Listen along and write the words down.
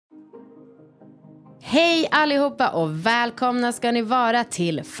Hej allihopa och välkomna ska ni vara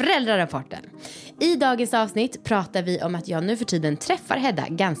till Föräldrarapporten. I dagens avsnitt pratar vi om att jag nu för tiden träffar Hedda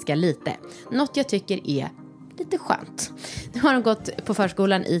ganska lite. Något jag tycker är lite skönt. Nu har hon gått på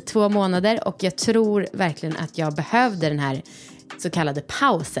förskolan i 2 månader och jag tror verkligen att jag behövde den här så kallade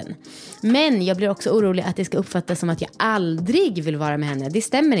pausen. Men jag blir också orolig att det ska uppfattas som att jag aldrig vill vara med henne. Det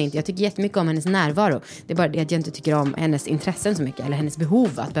stämmer inte. Jag tycker jättemycket om hennes närvaro. Det är bara det att jag inte tycker om hennes intressen så mycket. Eller hennes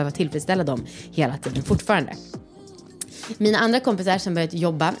behov att behöva tillfredsställa dem hela tiden fortfarande. Mina andra kompisar som börjat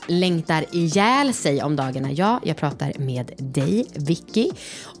jobba längtar ihjäl sig om dagarna. Ja, jag pratar med dig, Vicky.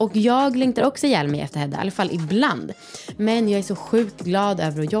 Och jag längtar också ihjäl mig efter Hedda, i alla fall ibland. Men jag är så sjukt glad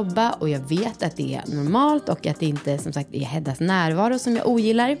över att jobba och jag vet att det är normalt och att det inte som sagt är Heddas närvaro som jag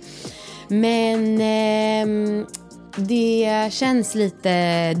ogillar. Men det känns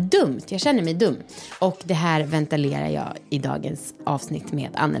lite dumt. Jag känner mig dum. Och det här ventilerar jag i dagens avsnitt med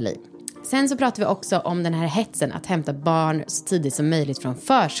Annelie. Sen så pratar vi också om den här hetsen att hämta barn så tidigt som möjligt från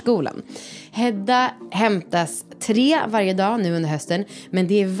förskolan. Hedda hämtas 3 varje dag nu under hösten. Men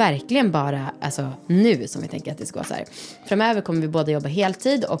det är verkligen bara nu som vi tänker att det ska vara så här. Framöver kommer vi båda jobba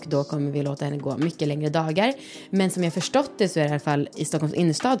heltid och då kommer vi låta henne gå mycket längre dagar. Men som jag förstått det så är det i alla fall i Stockholms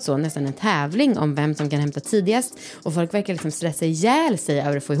innerstad så nästan en tävling om vem som kan hämta tidigast. Och folk verkar liksom stressa ihjäl sig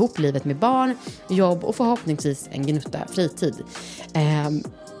över att få ihop livet med barn, jobb och förhoppningsvis en gnutta fritid.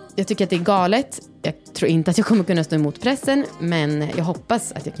 Jag tycker att det är galet. Jag tror inte att jag kommer kunna stå emot pressen. Men jag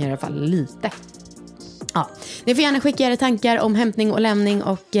hoppas att jag kan göra i alla fall lite. Ja, ni får gärna skicka era tankar om hämtning och lämning.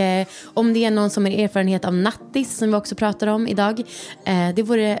 Och om det är någon som har erfarenhet av nattis som vi också pratar om idag. Det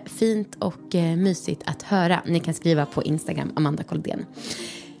vore fint och mysigt att höra. Ni kan skriva på Instagram, Amanda Koldén.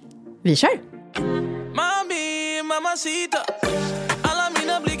 Vi kör! Mami, mamacita. Alla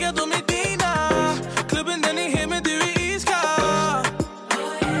mina blickar de är dina. Klubben den är hemma, du är iskall.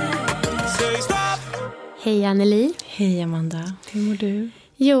 Hej Annelie. Hej Amanda, hur mår du?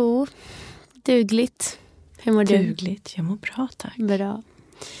 Jo, dugligt. Hur mår du? Dugligt, jag mår bra tack. Bra.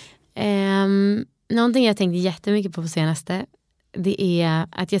 Någonting jag tänkte jättemycket på senaste. Det är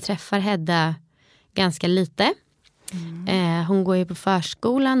att jag träffar Hedda ganska lite. Hon går ju på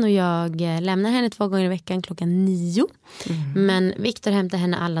förskolan och jag lämnar henne 2 gånger i veckan klockan 9. Men Viktor hämtar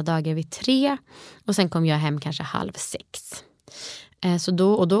henne alla dagar vid 3. Och sen kommer jag hem kanske 5:30. Så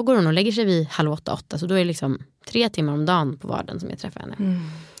då går hon och lägger sig vid 7:30. Så då är det liksom 3 timmar om dagen på vardagen som jag träffar henne.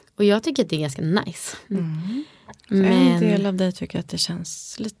 Och jag tycker att det är ganska nice. Men en del av dig tycker att det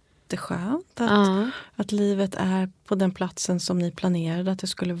känns lite skönt. Att livet är på den platsen som ni planerade att det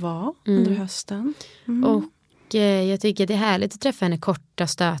skulle vara under hösten. Och jag tycker att det är härligt att träffa henne korta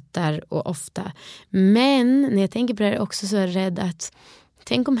stötar och ofta. Men när jag tänker på det här också så är jag rädd att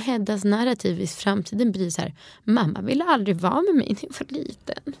tänk om Heddas narrativ i framtiden blir så här: mamma ville aldrig vara med mig när jag var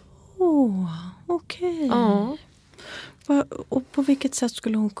liten. Okej. Ja. Och på vilket sätt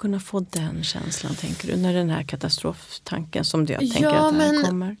skulle hon kunna få den känslan, tänker du? När den här katastroftanken som du tänker att det här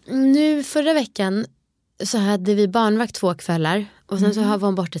kommer. Nu förra veckan så hade vi barnvakt 2 kvällar. Och sen så var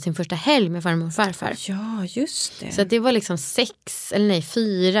hon borta sin första helg med farmor och farfar. Ja, just det. Så det var liksom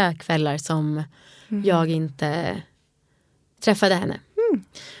 4 kvällar som jag inte träffade henne.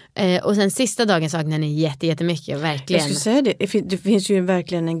 Och sen sista dagen saknade henne jättemycket, verkligen. Jag skulle säga det finns ju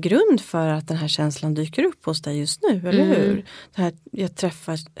verkligen en grund för att den här känslan dyker upp hos dig just nu, eller hur? Det här, jag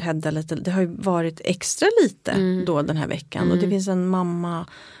träffar Hedda lite, det har ju varit extra lite då den här veckan. Och det finns en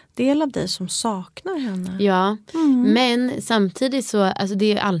del av dig som saknar henne. Ja, men samtidigt så, alltså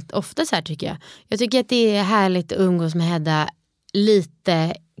det är ofta så här tycker jag. Jag tycker att det är härligt att umgås med Hedda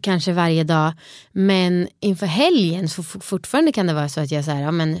lite, kanske varje dag. Men inför helgen så fortfarande kan det vara så att jag säger,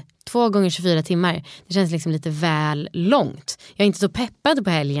 ja men 2 gånger 24 timmar. Det känns liksom lite väl långt. Jag är inte så peppad på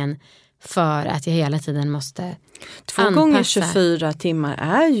helgen för att jag hela tiden måste 2 gånger 24 timmar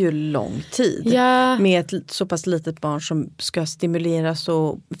är ju lång tid. Ja. Med ett så pass litet barn som ska stimuleras.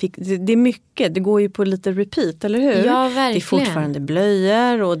 Och det är mycket, det går ju på lite repeat, eller hur? Ja, verkligen. Det är fortfarande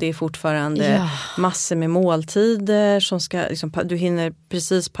blöjor och det är fortfarande massor med måltider som ska, liksom, du hinner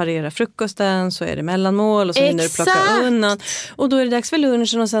precis parera frukosten, så är det mellanmål och så hinner du plocka undan. Och då är det dags för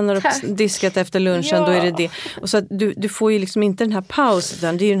lunchen och sen när du har diskat efter lunchen, då är det det. Och så att du får ju liksom inte den här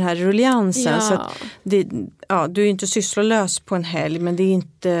pausen, det är ju den här rulliansen. Så att du är inte sysslolös på en helg, men det är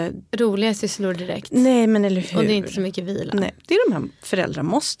inte roliga sysslor direkt. Nej, men eller hur? Och det är inte så mycket vila. Nej, det är de här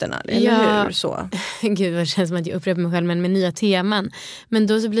föräldramåsterna, eller hur? Så. Gud, vad känns som att jag upprepar mig själv, men med nya teman. Men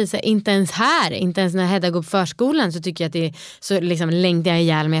då så blir det så här, inte ens när Hedda går på förskolan så tycker jag att det är så liksom längtar jag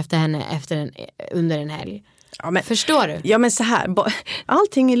ihjäl mig efter henne under en helg. Ja, men, förstår du? Ja, men så här,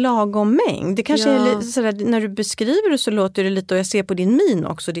 allting är lagom mängd. Det kanske är lite sådär, när du beskriver det så låter det lite, och jag ser på din min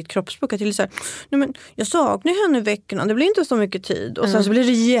också, ditt kroppsspråk, att det är så här, nej men jag saknar henne i veckorna, det blir inte så mycket tid. Och sen så blir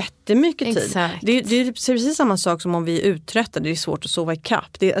det jättemycket tid. Det är precis samma sak som om vi är uttröttade, det är svårt att sova i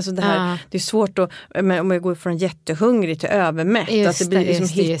kapp. Det är, alltså det här, det är svårt att, om jag går från jättehungrig till övermätt. Just att det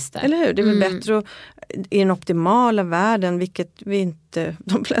blir just det. Eller hur? Det är väl bättre att, i den optimala världen, vilket vi inte,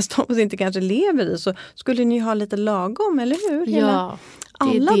 de flesta av oss inte kanske lever i, så skulle ni ha lite lagom, eller hur? Ja,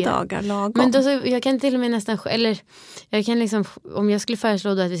 alla dagar lagom. Men då, så, jag kan till och med nästan, eller jag kan liksom, om jag skulle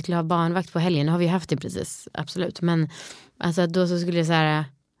föreslå då att vi skulle ha barnvakt på helgen, nu har vi haft det precis, absolut, men alltså då så skulle jag så här,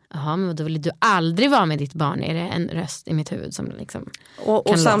 jaha, men då vill du aldrig vara med ditt barn, är det en röst i mitt huvud som liksom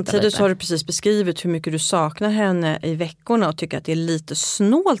och samtidigt så har du precis beskrivit hur mycket du saknar henne i veckorna och tycker att det är lite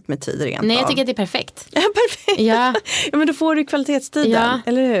snålt med tid rent. Nej, jag tycker att det är perfekt. Ja, perfekt. Ja. Ja, men då får du kvalitetstiden,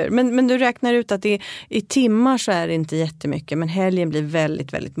 eller hur? Men du räknar ut att i timmar så är det inte jättemycket, men helgen blir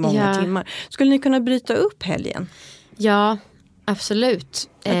väldigt, väldigt många timmar. Skulle ni kunna bryta upp helgen? Ja, absolut.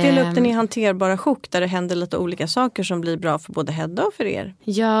 Att dela upp den i hanterbara sjok där det händer lite olika saker som blir bra för både Hedda och för er.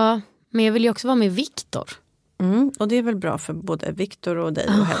 Ja, men jag vill ju också vara med Viktor. Och det är väl bra för både Viktor och dig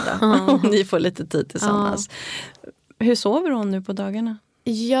och Hedda. Om ni får lite tid tillsammans. Hur sover hon nu på dagarna?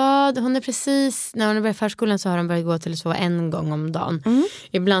 Ja, hon är precis, när hon börjar förskolan så har hon börjat gå till att sova en gång om dagen.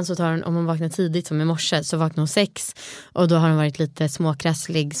 Ibland så tar hon, om hon vaknar tidigt som i morse, så vaknar hon 6. Och då har hon varit lite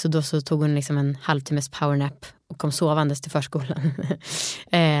småkrasslig, så då så tog hon liksom en halvtimmes powernap och kom sovandes till förskolan.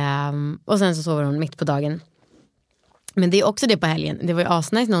 Och sen så sover hon mitt på dagen. Men det är också det på helgen. Det var ju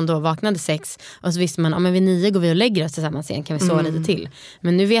asnice när hon då vaknade 6. Och så visste man, men vid 9 går vi och lägger oss tillsammans igen, kan vi sova lite till.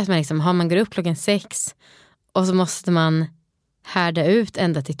 Men nu vet man liksom, har man går upp klockan 6 och så måste man härda ut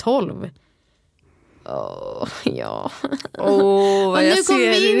ända till 12. Ja. Och nu kommer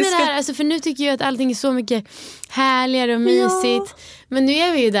vi in i det här, alltså, för nu tycker jag att allting är så mycket härligare och mysigt. Men nu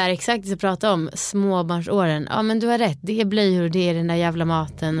är vi ju där exakt så prata om småbarnsåren. Ja, men du har rätt, det är blöjor och det är den där jävla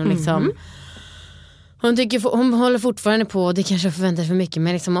maten och liksom hon håller fortfarande på, och det kanske förväntar för mycket,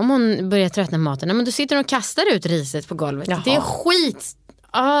 men liksom, om hon börjar tröttna på maten, men då sitter hon och kastar ut riset på golvet. Jaha. Det är skit.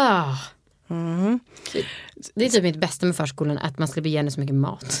 Det är typ mitt bästa med förskolan, att man ska begära så mycket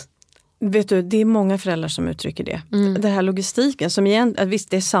mat. Vet du, det är många föräldrar som uttrycker det. Det här logistiken som igen, att visst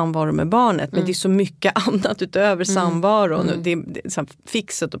det är samvaro med barnet, men det är så mycket annat utöver samvaron. Det är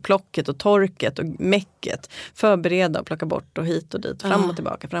fixet och plocket och torket och mäcket. Förbereda och plocka bort och hit och dit. Fram och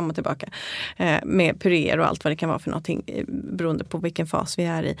tillbaka. Med puréer och allt vad det kan vara för någonting, beroende på vilken fas vi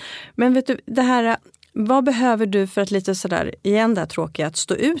är i. Men vet du, det här... Vad behöver du för att lite sådär, igen det här tråkiga, att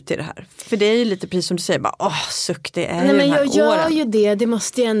stå ut i det här? För det är ju lite precis som du säger, bara suck, det är ju de här åren. Jag gör ju det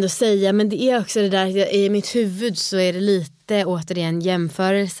måste jag ändå säga. Men det är också det där, i mitt huvud så är det lite återigen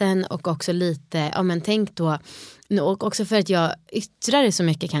jämförelsen och också lite, men tänk då, och också för att jag yttrar det så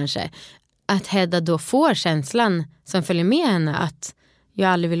mycket kanske, att Hedda då får känslan som följer med henne att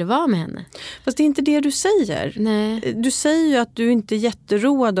jag aldrig ville vara med henne. Fast det är inte det du säger. Nej. Du säger ju att du inte är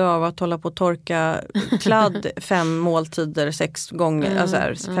jätteroad av att hålla på och torka kladd 5 måltider 6 gånger, alltså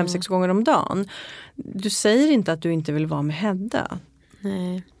 5-6 gånger om dagen. Du säger inte att du inte vill vara med Hedda.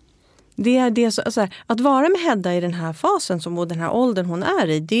 Nej. Det är det så, alltså, att vara med Hedda i den här fasen som den här åldern hon är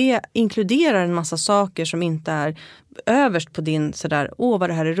i, det inkluderar en massa saker som inte är överst på din sådär, vad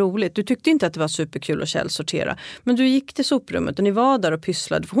det här är roligt. Du tyckte inte att det var superkul att källsortera, men du gick till soprummet och ni var där och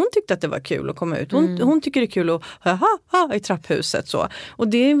pysslade, för hon tyckte att det var kul att komma ut. Hon tycker det är kul att i trapphuset så. Och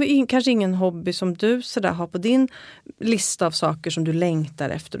det är kanske ingen hobby som du sådär har på din lista av saker som du längtar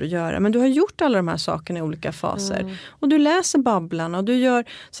efter att göra, men du har gjort alla de här sakerna i olika faser. Och du läser babblarna och du gör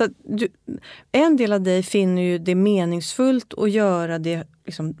så att en del av dig finner ju det meningsfullt att göra det,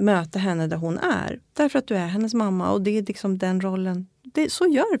 liksom, möta henne där hon är. Därför att du är hennes mamma, och det är liksom den rollen. Så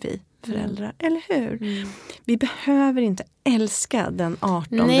gör vi föräldrar, eller hur? Vi behöver inte älska den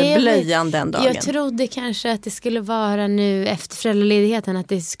 18:e blöjan den dagen. Jag trodde kanske att det skulle vara nu efter föräldraledigheten, att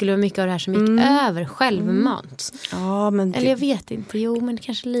det skulle vara mycket av det här som gick över självmant. Ja, men eller jag vet inte, men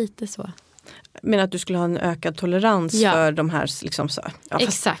kanske lite så. Men att du skulle ha en ökad tolerans för de här liksom så. Ja,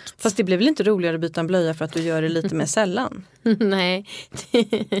 exakt. Fast det blir väl inte roligare att byta en blöja för att du gör det lite mer sällan? Nej.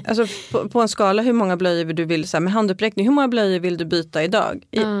 Alltså på en skala, hur många blöjor du vill, så här, med handuppräckning, hur många blöjor vill du byta idag?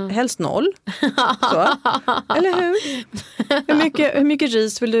 Helst 0. Så. Eller hur? Hur mycket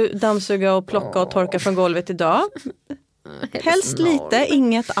ris vill du dammsuga och plocka och torka från golvet idag? Helst lite,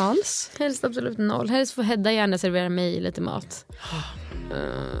 inget alls. Helst absolut 0. Helst får Hedda gärna servera mig lite mat.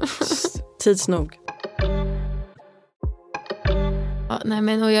 Tids nog. Ja, nej,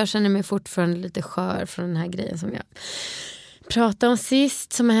 men och jag känner mig fortfarande lite skör från den här grejen som jag pratade om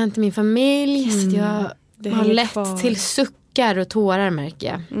sist, som har hänt i min familj. Så Det har lett till suckar och tårar, märker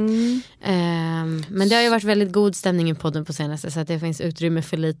jag. Men det har ju varit väldigt god stämning i podden på senaste, så att det finns utrymme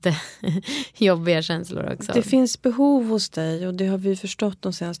för lite jobbiga känslor också. Det finns behov hos dig, och det har vi förstått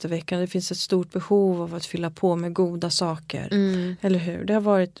de senaste veckorna. Det finns ett stort behov av att fylla på med goda saker. Eller hur? Det har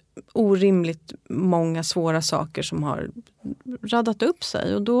varit orimligt många svåra saker som har radat upp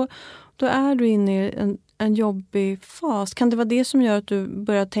sig, och då är du inne i en jobbig fas. Kan det vara det som gör att du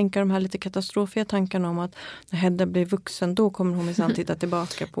börjar tänka de här lite katastrofiga tankarna om att när Hedda blir vuxen, då kommer hon minsann titta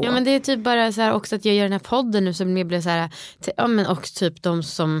tillbaka på? Ja, men det är typ bara så här också att jag gör den här podden nu, som blir så här, ja, men också typ de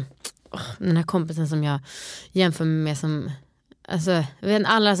som den här kompisen som jag jämför med, som alltså,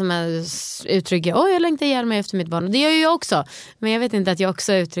 alla som uttrycker jag längtar ihjäl mig efter mitt barn, och det gör ju jag också, men jag vet inte att jag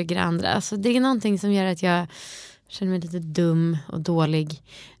också uttrycker andra. Alltså, det är någonting som gör att jag känner mig lite dum och dålig.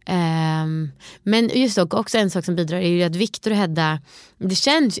 Men just också en sak som bidrar är ju att Viktor och Hedda,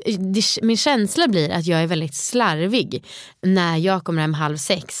 min känsla blir att jag är väldigt slarvig när jag kommer hem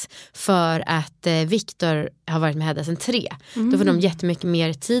 5:30, för att Viktor har varit med Hedda sedan 3. Då får de jättemycket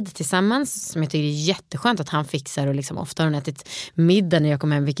mer tid tillsammans, som jag tycker är jätteskönt att han fixar, och liksom ofta har hon ätit middag när jag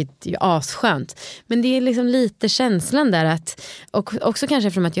kommer hem, vilket är asskönt. Men det är liksom lite känslan där att, och också kanske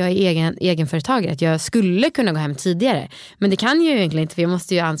eftersom att jag är egenföretagare, att jag skulle kunna gå hem tidigare, men det kan ju egentligen inte, för jag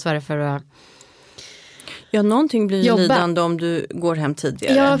måste ju ansvara för att någonting blir ju lidande om du går hem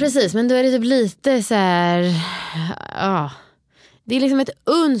tidigare. Ja, precis. Men då är det typ lite så här, ja. Det är liksom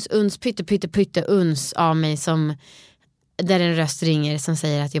ett pytte uns av mig, som där en röst ringer som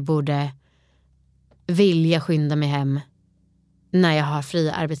säger att jag borde vilja skynda mig hem när jag har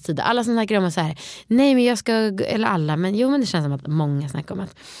fria arbetstider. Alla som snackar om att så här, nej men jag ska, eller alla, men jo, men det känns som att många snackar om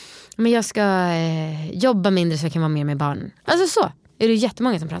att men jag ska jobba mindre så jag kan vara mer med barnen. Alltså så. Är det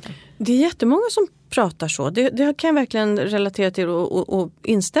jättemånga som pratar? Det är jättemånga som pratar så. Det kan jag verkligen relatera till och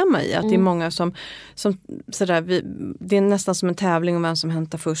instämma i. Att det är många som sådär, det är nästan som en tävling om vem som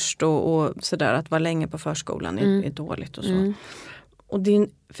hämtar först. Och sådär, att vara länge på förskolan är dåligt och så. Och det är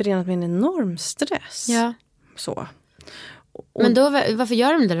förenat med en enorm stress. Ja. Så. Men då, varför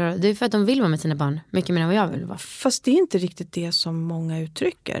gör de det då? Det är för att de vill vara med sina barn. Mycket mer än vad jag vill vara. Fast det är inte riktigt det som många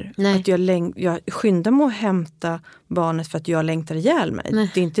uttrycker. Nej. Att jag skyndar mig att hämta barnet för att jag längtar ihjäl mig.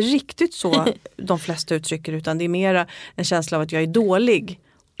 Nej. Det är inte riktigt så de flesta uttrycker, utan det är mera en känsla av att jag är dålig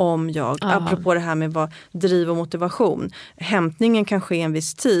om jag, apropå det här med driv och motivation. Hämtningen kan ske en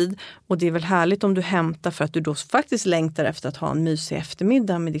viss tid, och det är väl härligt om du hämtar för att du då faktiskt längtar efter att ha en mysig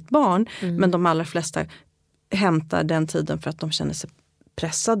eftermiddag med ditt barn. Men de allra flesta hämtar den tiden för att de känner sig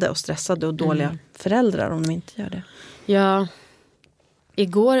pressade och stressade och dåliga föräldrar om de inte gör det. Ja,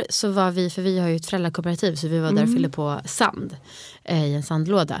 igår så var vi, för vi har ju ett föräldrakooperativ, så vi var där och fyllde på sand i en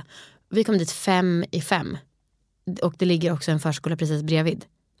sandlåda. Vi kom dit 5:05, och det ligger också en förskola precis bredvid.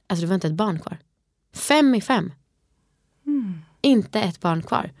 Alltså det var inte ett barn kvar. 5:05. Inte ett barn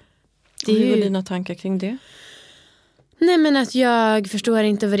kvar. Hur var dina tankar kring det? Nej, men att jag förstår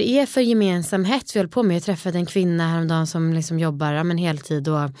inte vad det är för gemensam hets vi håller på med. Jag träffade en kvinna häromdagen som liksom jobbar heltid,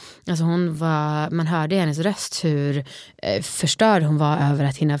 och alltså man hörde i hennes röst hur förstörd hon var över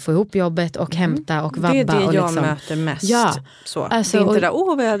att hinna få ihop jobbet och hämta och vabba. Det är det och jag liksom möter mest. Ja, så. Alltså, det är inte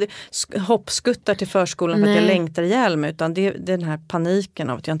vad jag hade hoppskuttar till förskolan för att jag längtar ihjäl mig, utan det är den här paniken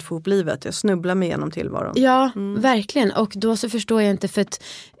av att jag inte får ihop livet. Jag snubblar mig igenom tillvaron. Ja, verkligen. Och då så förstår jag inte, för att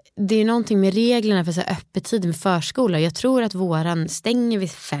det är någonting med reglerna för så här öppettid med förskola. Jag tror att våran stänger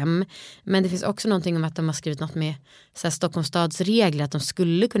vid 5. Men det finns också någonting om att de har skrivit något med så här Stockholms stads regler, att de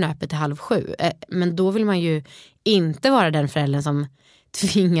skulle kunna öppet till 6:30. Men då vill man ju inte vara den föräldern som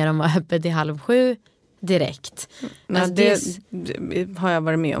tvingar dem att öppet till 6:30 direkt. Nej, alltså det har jag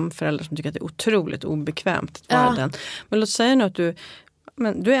varit med om, föräldrar som tycker att det är otroligt obekvämt att vara den. Men låt säga nu att du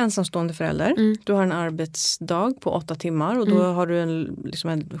är ensamstående förälder. Du har en arbetsdag på 8 timmar, och då har du en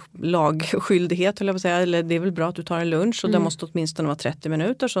lagskyldighet, eller det är väl bra att du tar en lunch, och det måste åtminstone vara 30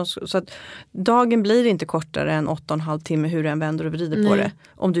 minuter. Så att dagen blir inte kortare än 8,5 timmar hur du än vänder och vrider på det,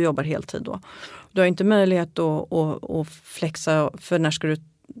 om du jobbar heltid då. Du har inte möjlighet att flexa, för när ska du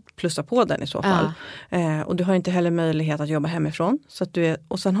plussa på den i så fall. Och du har inte heller möjlighet att jobba hemifrån. Så att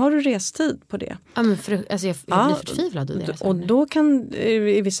och sen har du restid på det. Ja, men alltså jag blir förtvivlad. Och då kan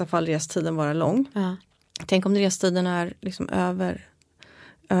i vissa fall restiden vara lång. Ja. Tänk om restiden är liksom över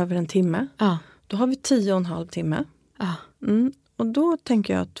en timme. Ja. Då har vi 10,5 timme. Ja. Och då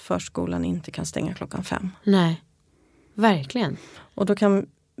tänker jag att förskolan inte kan stänga 5:00. Nej, verkligen. Och då kan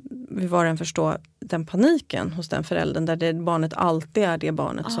vi var en förstå den paniken hos den föräldern, där barnet alltid är det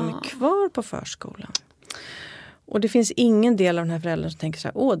barnet som är kvar på förskolan. Och det finns ingen del av den här föräldern som tänker så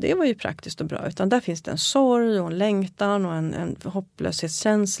här, det var ju praktiskt och bra, utan där finns det en sorg och en längtan och en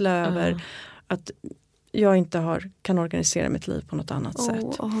hopplöshetskänsla över att jag inte kan organisera mitt liv på något annat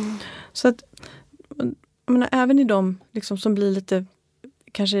sätt. Så att, jag menar, även i de liksom, som blir lite,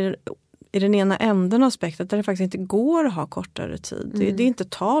 kanske i den ena änden av aspekten där det faktiskt inte går att ha kortare tid. Det är inte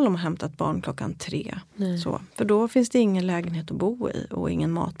tal om att hämta ett barn 3:00. Så, för då finns det ingen lägenhet att bo i och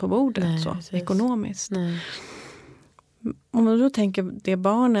ingen mat på bordet. Nej, så, precis. Ekonomiskt. Om man då tänker det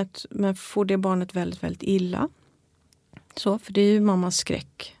barnet, men får det barnet väldigt, väldigt illa. Så, för det är ju mammas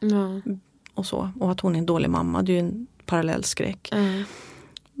skräck. Och så. Och att hon är en dålig mamma, det är ju en parallell skräck.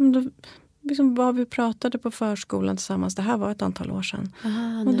 Men då, liksom vad vi pratade på förskolan tillsammans, det här var ett antal år sedan.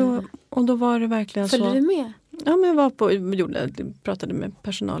 Och då var det verkligen så. Följde du med? Ja, men jag pratade med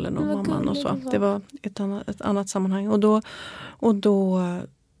personalen och mamman och så. Det var ett annat sammanhang. Och då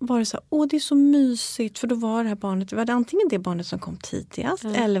var det så här, det är så mysigt, för då var det här barnet, det var antingen det barnet som kom tidigast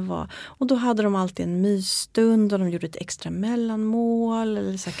och då hade de alltid en mysstund och de gjorde ett extra mellanmål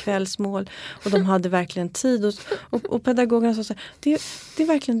eller så här kvällsmål och de hade verkligen tid och pedagogerna sa så här, det är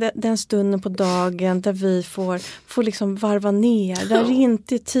verkligen den stunden på dagen där vi får liksom varva ner, där det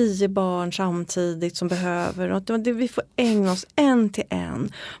inte är 10 barn samtidigt som behöver och vi får ägna oss en till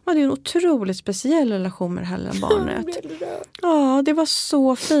en. Och det är en otroligt speciell relation med det här barnet. Ja, det var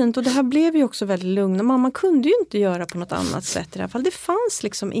så fint. Och det här blev ju också väldigt lugnt. Mamma kunde ju inte göra på något annat sätt i det här fall. Det fanns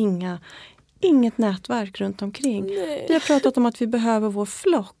liksom inget nätverk runt omkring. Nej. Vi har pratat om att vi behöver vår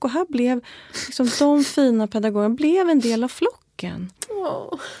flock. Och här blev liksom de fina pedagogerna blev en del av flocken.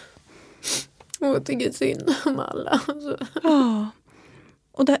 Jag tycker synd om alla. Ja.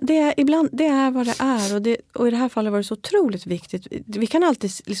 Och det är vad det är. Och i det här fallet var det så otroligt viktigt. Vi kan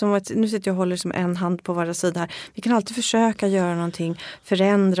alltid, liksom, nu sitter jag och håller som en hand på varje sida här. Vi kan alltid försöka göra någonting.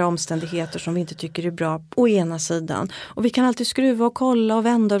 Förändra omständigheter som vi inte tycker är bra på ena sidan. Och vi kan alltid skruva och kolla och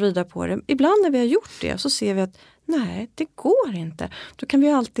vända och vrida på det. Ibland när vi har gjort det så ser vi att nej, det går inte. Då kan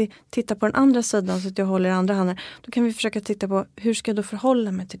vi alltid titta på den andra sidan så att jag håller i andra handen. Då kan vi försöka titta på hur ska jag då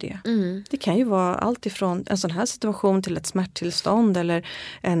förhålla mig till det. Det kan ju vara allt ifrån en sån här situation till ett smärttillstånd eller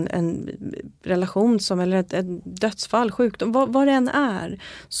en relation eller ett dödsfall, sjukdom, vad det än är.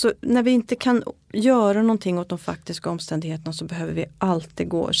 Så när vi inte kan göra någonting åt de faktiska omständigheterna så behöver vi alltid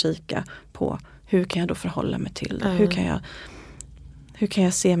gå och kika på hur kan jag då förhålla mig till det. Hur kan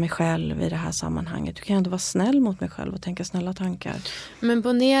jag se mig själv i det här sammanhanget? Hur kan jag ändå vara snäll mot mig själv och tänka snälla tankar? Men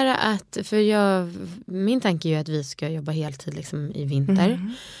ponera att, min tanke är ju att vi ska jobba heltid liksom i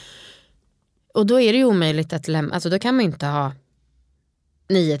vinter. Och då är det ju omöjligt att lämna, alltså då kan man inte ha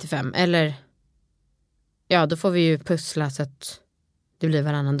 9-5 eller då får vi ju pussla så att det blir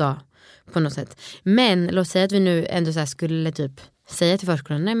varannan dag på något sätt. Men låt säga att vi nu ändå så här skulle typ säga till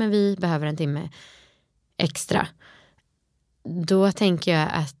förskolan, nej men vi behöver en timme extra. Då tänker jag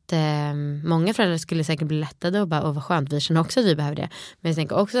att många föräldrar skulle säkert bli lättade och bara, vad skönt, vi känner också att vi behöver det. Men jag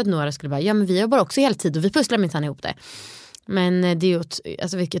tänker också att några skulle bara, men vi jobbar också heltid och vi pusslar minsann ihop det. Men det är ju,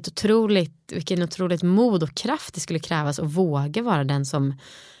 alltså vilken otroligt mod och kraft det skulle krävas att våga vara den som,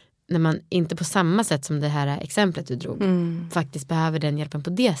 när man inte på samma sätt som det här exemplet du drog, faktiskt behöver den hjälpen på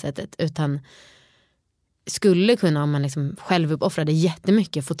det sättet, utan skulle kunna, om man liksom själv uppoffrade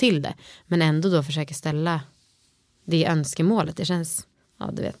jättemycket, få till det. Men ändå då försöka ställa det önskemålet. Det känns,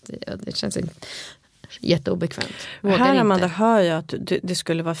 det känns jätteobekvämt. Här Amanda hör jag att det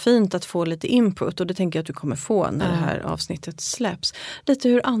skulle vara fint att få lite input, och det tänker jag att du kommer få när det här avsnittet släpps. Lite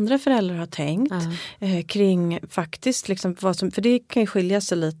hur andra föräldrar har tänkt kring faktiskt liksom vad som, för det kan ju skilja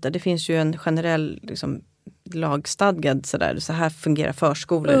sig lite. Det finns ju en generell liksom lagstadgad så här fungerar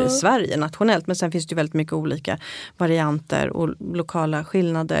förskolor i Sverige nationellt, men sen finns det ju väldigt mycket olika varianter och lokala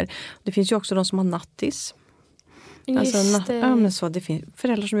skillnader. Det finns ju också de som har nattis. Alltså, det finns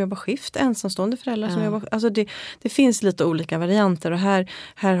föräldrar som jobbar skift, ensamstående föräldrar som jobbar, alltså det finns lite olika varianter, och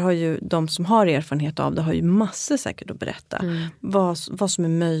här har ju de som har erfarenhet av det har ju massor säkert att berätta vad som är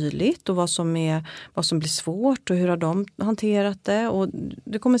möjligt och vad som blir svårt och hur har de hanterat det, och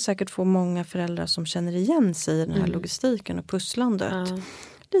du kommer säkert få många föräldrar som känner igen sig i den här logistiken och pusslandet.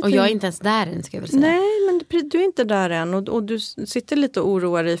 Och jag är inte ens där än, ska jag väl säga. Nej, men du är inte där än. Och du sitter lite och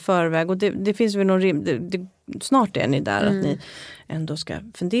oroar i förväg. Och det finns väl någon snart är ni där att ni ändå ska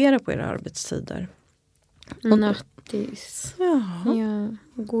fundera på era arbetstider. Nattis. Ja,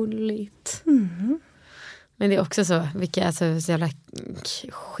 gulligt. Men det är också så, så jävla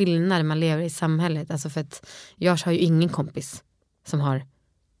skillnad man lever i samhället. Alltså för att jag har ju ingen kompis som har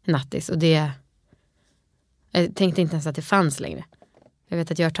nattis. Och jag tänkte inte ens att det fanns längre. Jag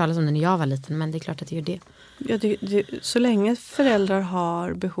vet att jag har hört talas om det när jag var liten, men det är klart att det gör det. Ja, så länge föräldrar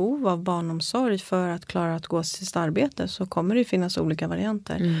har behov av barnomsorg för att klara att gå sitt arbete så kommer det finnas olika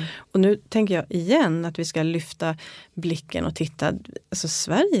varianter. Och nu tänker jag igen att vi ska lyfta blicken och titta. Alltså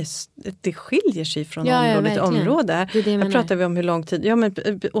Sverige, det skiljer sig från område till område. Här pratar vi om hur lång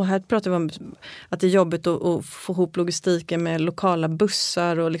tid. Och här pratar vi om att det är jobbigt att få ihop logistiken med lokala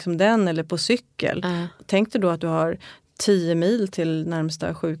bussar och liksom den eller på cykel. Tänk dig då att du har 10 mil till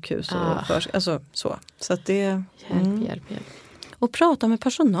närmsta sjukhus och alltså så att det hjälp. Och prata med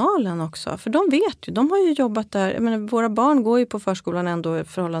personalen också, för de vet ju, de har ju jobbat där. Jag menar, våra barn går ju på förskolan ändå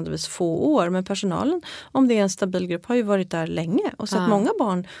förhållandevis få år, men personalen, om det är en stabil grupp, har ju varit där länge och sett många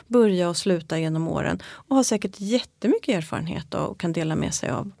barn börja och sluta genom åren och har säkert jättemycket erfarenhet och kan dela med sig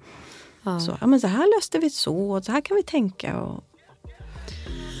av. Så, men så här löste vi så här kan vi tänka och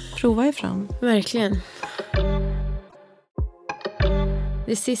prova ifrån. Verkligen.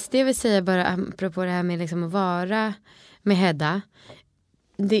 Det sista jag vill säga bara apropå det här med liksom att vara med Hedda.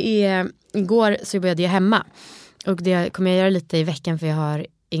 Det är, igår så började jag hemma. Och det kommer jag göra lite i veckan för jag har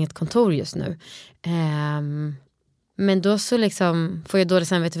inget kontor just nu. Men då så liksom får jag dåligt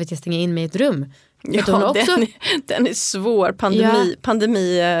samvete för att jag stänger in mig i ett rum. Ja, också... den är svår.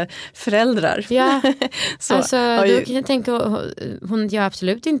 Pandemiföräldrar. Ja, så, alltså då kan jag tänka jag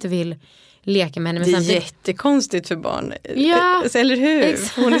absolut inte vill leka med henne. Men det är samtidigt... jättekonstigt för barn. Ja, eller hur?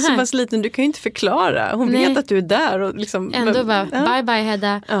 Exakt. Hon är så pass liten, du kan ju inte förklara. Hon vet att du är där. Och liksom, ändå bara, bye bye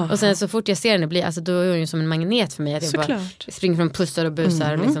Hedda. Och sen så fort jag ser henne alltså, då är hon ju som en magnet för mig. Att jag bara springer från pussar och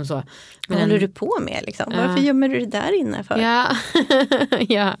busar. Och liksom så. Men vad håller du på med? Liksom? Varför gömmer du det där inne för? Ja.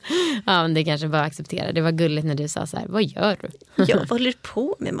 ja, men det kanske bara acceptera. Det var gulligt när du sa så här, vad gör du? Ja, vad håller du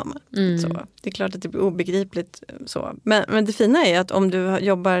på med mamma? Så. Det är klart att det blir obegripligt. Så. Men det fina är att om du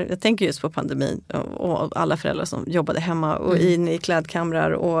jobbar, jag tänker just på pandemin och alla föräldrar som jobbade hemma och in i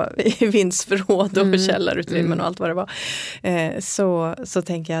klädkamrar och i vindsförråd och källarutrymmen och allt vad det var. Så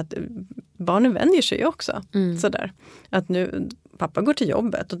tänker jag att barnen vänjer sig också. Sådär. Att nu pappa går till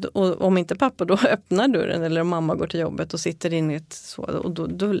jobbet och om inte pappa då öppnar dörren eller om mamma går till jobbet och sitter in i ett så och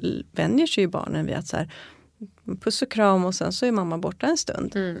då vänjer sig ju barnen vid att så här puss och kram och sen så är mamma borta en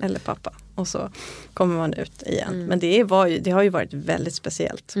stund eller pappa och så kommer man ut igen. Men det har ju varit väldigt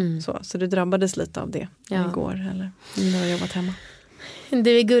speciellt så det drabbades lite av det igår eller när jag har jobbat hemma.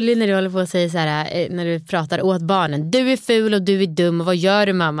 Du är gullig när du håller på att säga så här, när du pratar åt barnen. Du är ful och du är dum och vad gör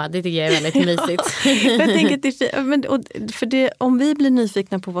du mamma? Det tycker jag är väldigt mysigt. Jag tänker att det är för det, om vi blir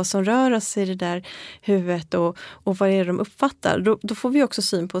nyfikna på vad som rör oss i det där huvudet och vad är det de uppfattar, då får vi också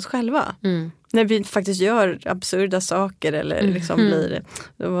syn på oss själva. När vi faktiskt gör absurda saker eller liksom blir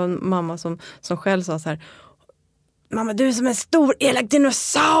det var en mamma som själv sa så här: mamma, du är som en stor elak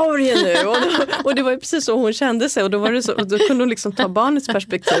dinosaurie nu. Och det var ju precis så hon kände sig. Och då var det så, och då kunde hon liksom ta barnets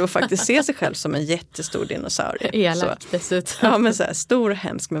perspektiv och faktiskt se sig själv som en jättestor dinosaurie. Elak dessutom. Ja, men så här, stor och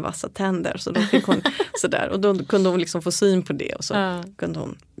hemsk med vassa tänder. Så då fick hon sådär. Och då kunde hon liksom få syn på det. Och så kunde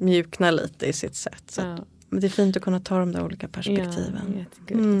hon mjukna lite i sitt sätt. Så. Men det är fint att kunna ta de där olika perspektiven.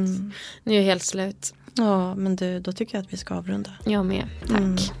 Ja, nu är jag helt slut. Ja, men då tycker jag att vi ska avrunda. Jag med,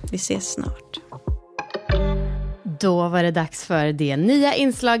 tack. Vi ses snart. Då var det dags för det nya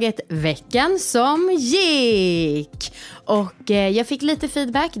inslaget Veckan som gick. Och jag fick lite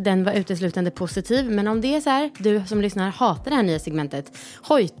feedback, den var uteslutande positiv. Men om det är så här, du som lyssnar hatar det här nya segmentet,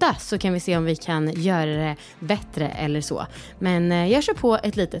 hojta så kan vi se om vi kan göra det bättre eller så. Men jag kör på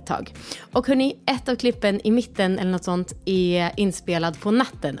ett litet tag. Och hörni, ett av klippen i mitten eller något sånt är inspelad på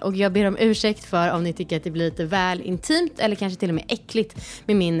natten. Och jag ber om ursäkt för om ni tycker att det blir lite väl intimt eller kanske till och med äckligt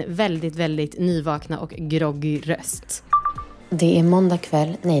med min väldigt, väldigt nyvakna och groggy röst. Det är måndag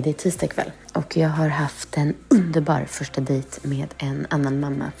kväll, nej det är tisdag kväll. Och jag har haft en underbar första dejt med en annan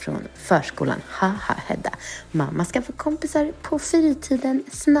mamma från förskolan. Haha Hedda, mamma ska få kompisar på fritiden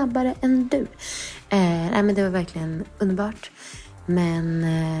snabbare än du. Nej men det var verkligen underbart. Men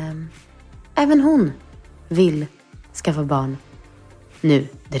även hon vill skaffa barn nu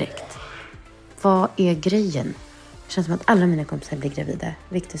direkt. Vad är grejen? Det känns som att alla mina kompisar blir gravida.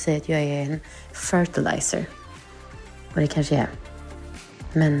 Victor säger att jag är en fertilizer. Och det kanske är.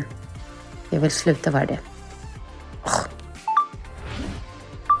 Men jag vill sluta vara det.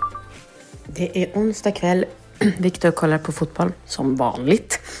 Det är onsdag kväll. Victor kollar på fotboll som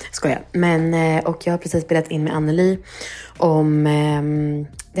vanligt. Skojar. Men, och jag har precis spelat in med Annelie om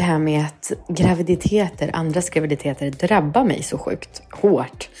det här med att andras graviditeter drabbar mig så sjukt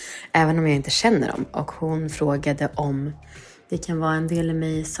hårt. Även om jag inte känner dem. Och hon frågade om det kan vara en del i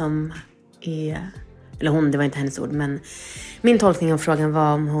mig som är... Eller det var inte hennes ord, men min tolkning av frågan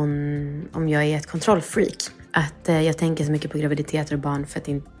var om jag är ett kontrollfreak. Att jag tänker så mycket på graviditeter och barn för att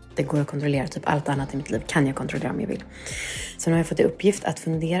det går att kontrollera. Typ allt annat i mitt liv kan jag kontrollera om jag vill. Så nu har jag fått i uppgift att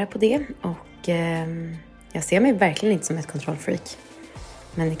fundera på det. Och jag ser mig verkligen inte som ett kontrollfreak.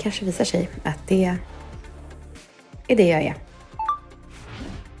 Men det kanske visar sig att det är det jag är.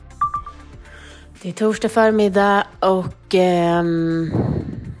 Det är torsdag förmiddag och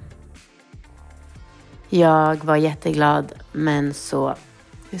jag var jätteglad. Men så,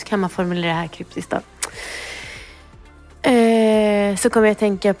 hur kan man formulera det här kryptiskt då? Så kommer jag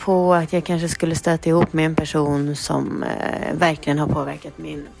tänka på att jag kanske skulle stöta ihop med en person som verkligen har påverkat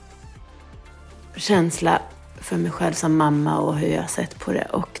min känsla för mig själv som mamma och hur jag har sett på det.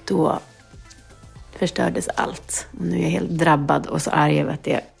 Och då förstördes allt. Och nu är jag helt drabbad och så arg över att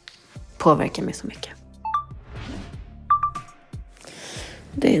det påverkar mig så mycket.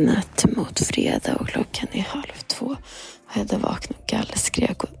 Det är natt mot fredag och klockan är 1:30. Hedda vaknade och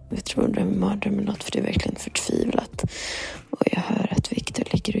gallskrek och vi tror hon drömmer mardrömmer något, för det är verkligen förtvivlat. Och jag hör att Viktor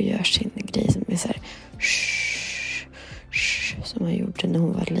ligger och gör sin grej som är så här som han gjorde när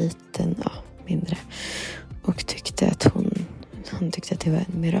hon var liten, ja, mindre. Och tyckte att han tyckte att det var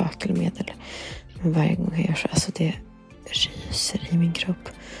ett mirakelmedel. Men varje gång jag gör så, alltså det ryser i min kropp.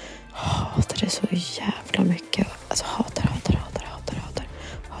 Hatar det så jävla mycket. Alltså hatar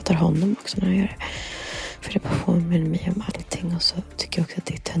honom också när jag gör det. För det påminner mig om allting. Och så tycker jag också att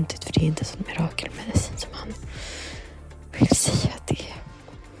det är töntigt, för det är inte sån mirakelmedicin som han vill säga att det är.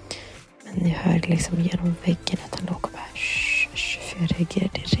 Men jag hör liksom genom väggen att han låg och bara för jag reagerar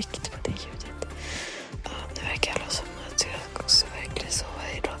direkt på det ljudet. Ja, det verkar alla som att jag också verkligen sova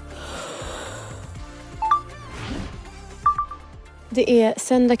idag. Det är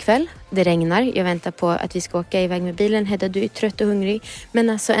söndag kväll. Det regnar. Jag väntar på att vi ska åka iväg med bilen. Hedda, du är trött och hungrig. Men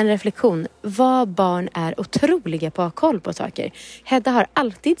alltså en reflektion. Vad barn är otroliga på att ha koll på saker. Hedda har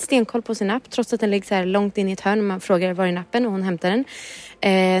alltid stenkoll på sin app. Trots att den ligger så här långt in i ett hörn. Och man frågar var är appen och hon hämtar den.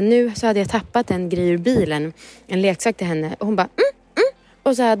 Nu så hade jag tappat en grej ur bilen. En leksak till henne. Och hon bara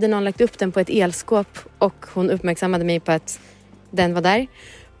Och så hade någon lagt upp den på ett elskåp. Och hon uppmärksammade mig på att den var där.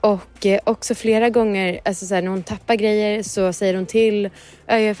 Och också flera gånger, alltså så här, när hon tappar grejer så säger hon till.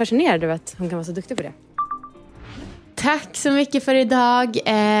 Jag är fascinerad över att hon kan vara så duktig på det. Tack så mycket för idag.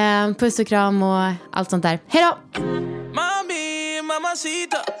 Puss och kram och allt sånt där. Hej då! Mami,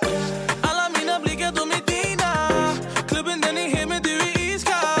 mamacita. Alla mina blickar, de är dina. Klubben den är hemma, du är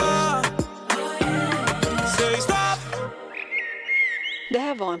iskall. Säg stopp! Det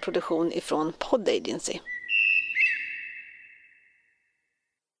här var en produktion ifrån Podd Agency.